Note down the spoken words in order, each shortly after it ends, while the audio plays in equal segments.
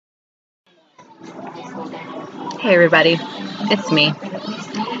Hey everybody, it's me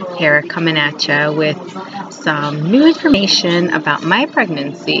here coming at you with some new information about my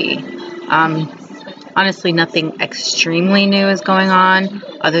pregnancy. Honestly, nothing extremely new is going on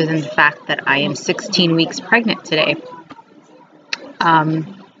other than the fact that I am 16 weeks pregnant today.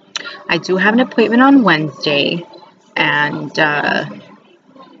 I do have an appointment on Wednesday, and that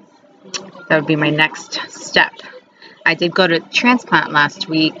would be my next step. I did go to transplant last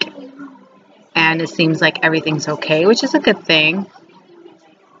week, and it seems like everything's okay, which is a good thing.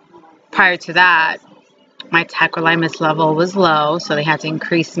 Prior to that, my tacrolimus level was low, so they had to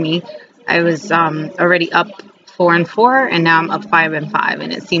increase me. I was already up 4 and 4, and now I'm up 5 and 5,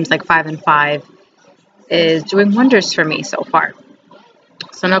 and it seems like 5 and 5 is doing wonders for me so far.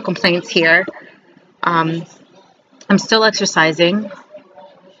 So no complaints here. I'm still exercising.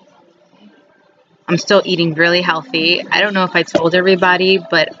 I'm still eating really healthy. I don't know if I told everybody,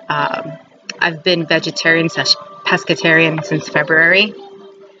 but I've been vegetarian/pescatarian since February.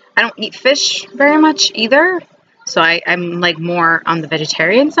 I don't eat fish very much either, so I'm like more on the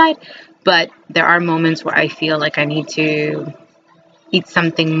vegetarian side, but there are moments where I feel like I need to eat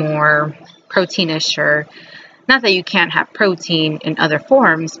something more proteinish, or not that you can't have protein in other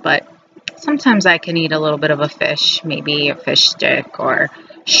forms, but sometimes I can eat a little bit of a fish, maybe a fish stick or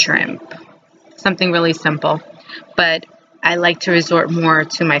shrimp, something really simple. But I like to resort more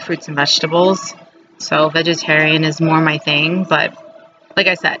to my fruits and vegetables, so vegetarian is more my thing. But like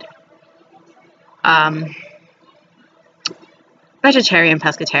I said, vegetarian,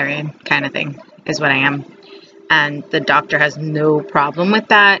 pescatarian kind of thing is what I am. And the doctor has no problem with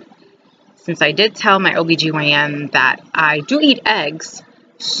that, since I did tell my OBGYN that I do eat eggs.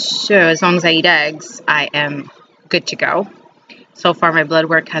 So as long as I eat eggs, I am good to go. So far, my blood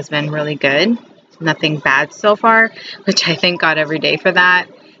work has been really good. Nothing bad so far, which I thank God every day for that.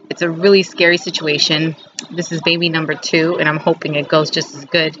 It's a really scary situation. This is baby number 2, and I'm hoping it goes just as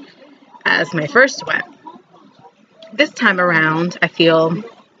good as my first went. This time around, I feel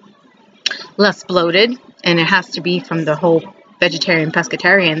less bloated, and it has to be from the whole vegetarian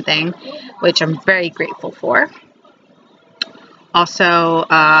pescatarian thing, which I'm very grateful for. Also,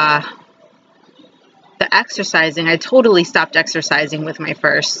 the exercising, I totally stopped exercising with my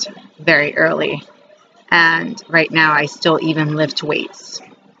first very early, and right now I still even lift weights,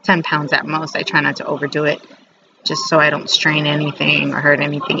 10 pounds at most. I try not to overdo it, just so I don't strain anything or hurt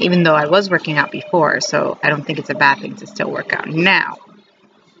anything, even though I was working out before, so I don't think it's a bad thing to still work out now.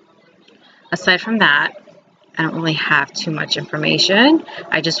 Aside from that, I don't really have too much information.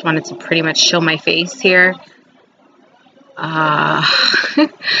 I just wanted to pretty much show my face here, because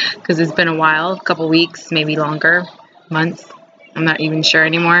it's been a while, a couple weeks, maybe longer, months. I'm not even sure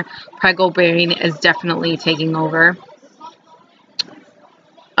anymore. Prego brain is definitely taking over.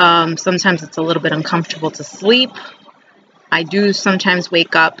 Sometimes it's a little bit uncomfortable to sleep. I do sometimes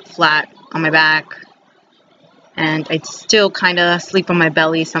wake up flat on my back, and I still kind of sleep on my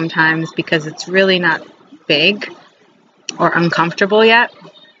belly sometimes because it's really not big or uncomfortable yet.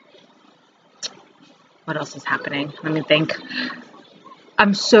 What else is happening? Let me think.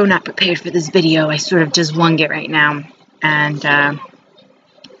 I'm so not prepared for this video. I sort of just wung it right now. And I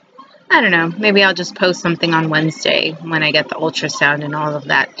don't know. Maybe I'll just post something on Wednesday when I get the ultrasound and all of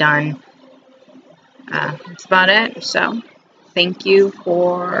that done. That's about it. So thank you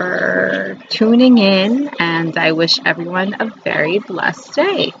for tuning in, and I wish everyone a very blessed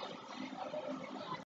day.